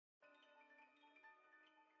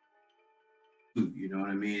You know what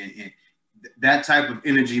I mean? And that type of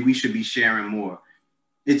energy we should be sharing more.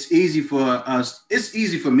 It's easy for us. It's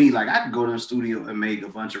easy for me. Like I could go to the studio and make a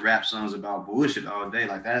bunch of rap songs about bullshit all day.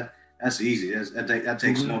 Like that. That's easy. That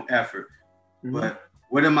takes no effort. But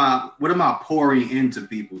what am I pouring into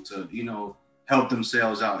people to, you know, help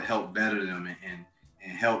themselves out, help better them,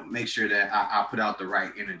 and help make sure that I put out the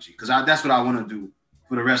right energy? Because that's what I want to do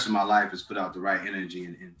for the rest of my life, is put out the right energy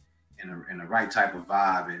and the right type of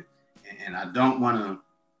vibe. And I don't want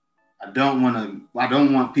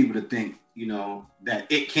people to think, you know,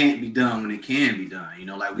 that it can't be done when it can be done. You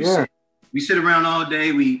know, like we sit around all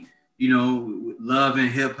day. We, you know, love and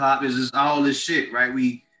hip hop is just all this shit, right?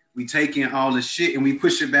 We take in all this shit and we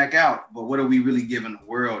push it back out. But what are we really giving the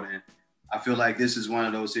world? And I feel like this is one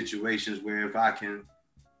of those situations where if I can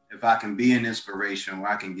be an inspiration, or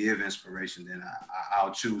I can give inspiration, then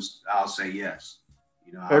I'll say yes.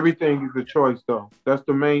 You know, everything is a choice, though. That's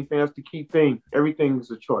the main thing. That's the key thing. Everything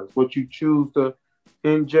is a choice. What you choose to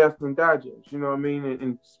ingest and digest, you know what I mean,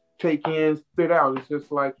 and take in, spit out. It's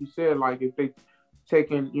just like you said, like if they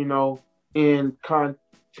taking, you know, in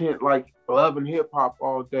content like love and hip hop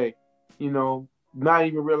all day, you know, not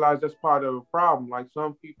even realize that's part of the problem. Like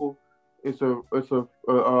some people, it's a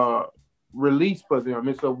release for them.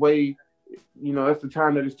 It's a way, you know, that's the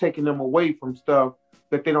time that it's taking them away from stuff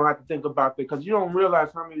that they don't have to think about, because you don't realize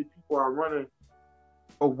how many people are running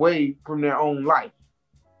away from their own life,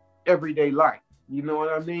 everyday life. You know what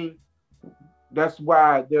I mean? That's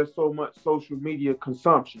why there's so much social media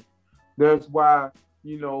consumption. That's why,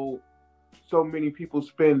 you know, so many people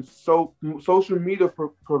spend social media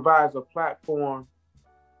provides a platform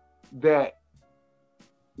that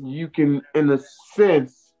you can, in a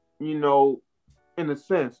sense,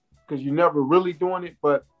 because you're never really doing it,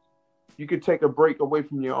 but you could take a break away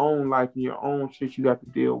from your own life and your own shit you got to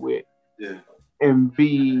deal with. Yeah. And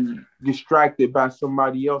be distracted by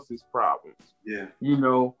somebody else's problems. Yeah. You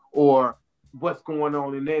know, or what's going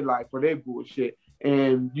on in their life or their bullshit.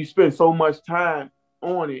 And you spend so much time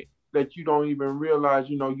on it that you don't even realize,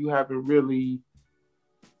 you know, you haven't really,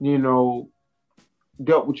 you know,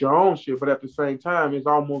 dealt with your own shit. But at the same time, it's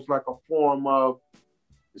almost like a form of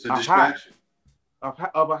it's a distraction.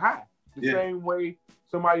 Of a high. The same way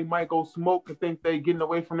somebody might go smoke and think they getting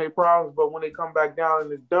away from their problems, but when they come back down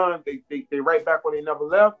and it's done, they right back where they never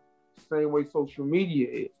left. Same way social media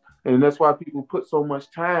is. And that's why people put so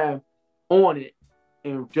much time on it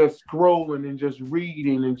and just scrolling and just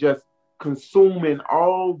reading and just consuming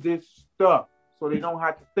all this stuff, so they don't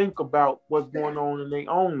have to think about what's going on in their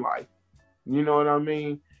own life. You know what I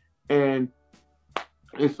mean? And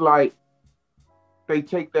it's like they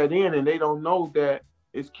take that in and they don't know that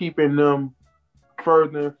it's keeping them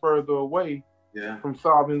further and further away from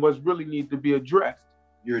solving what's really needs to be addressed.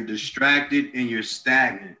 You're distracted and you're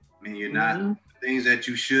stagnant. I mean, you're not, the things that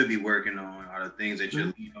you should be working on are the things that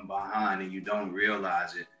you're leaving behind and you don't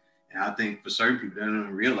realize it. And I think for certain people, they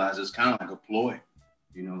don't realize it's kind of like a ploy.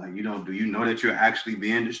 You know, like do you know that you're actually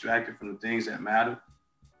being distracted from the things that matter?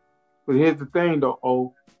 But here's the thing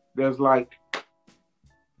though, there's like,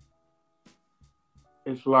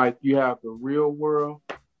 it's like you have the real world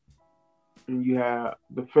and you have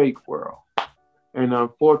the fake world. And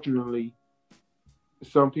unfortunately,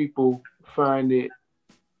 some people find it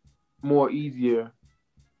more easier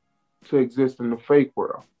to exist in the fake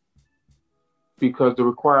world because the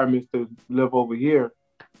requirements to live over here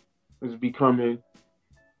is becoming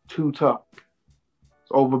too tough. It's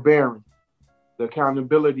overbearing. The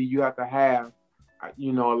accountability you have to have,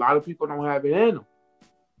 you know, a lot of people don't have it in them.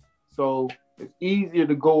 So it's easier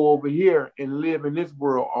to go over here and live in this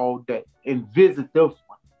world all day and visit this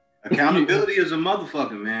one. Accountability is a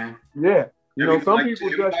motherfucker, man. Yeah. You know, some people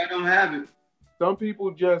just don't have it. Some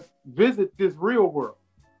people just visit this real world.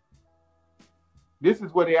 This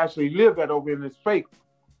is where they actually live at over in this fake.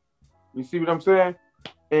 You see what I'm saying?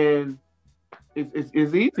 And it's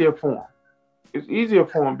easier for them. It's easier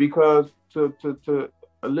for them because to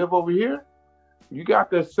live over here, you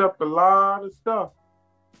got to accept a lot of stuff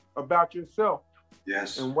about yourself.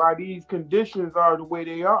 Yes. And why these conditions are the way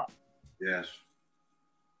they are. Yes.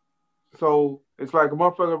 So it's like a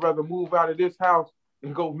motherfucker rather move out of this house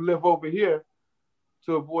and go live over here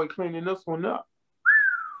to avoid cleaning this one up.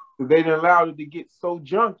 Because they didn't allow it to get so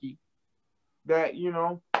junky that, you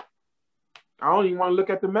know, I don't even want to look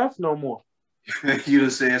at the mess no more. You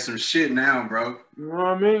done said some shit now, bro. You know what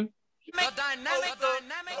I mean?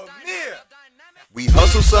 We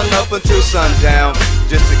hustle sun up until sundown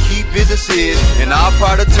just to keep businesses in our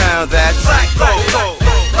part of town. That's black gold,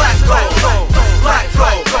 black gold, black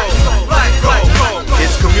gold, black gold.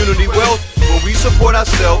 It's community wealth when we support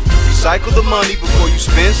ourselves. Recycle the money before you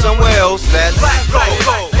spend somewhere else. That's That's black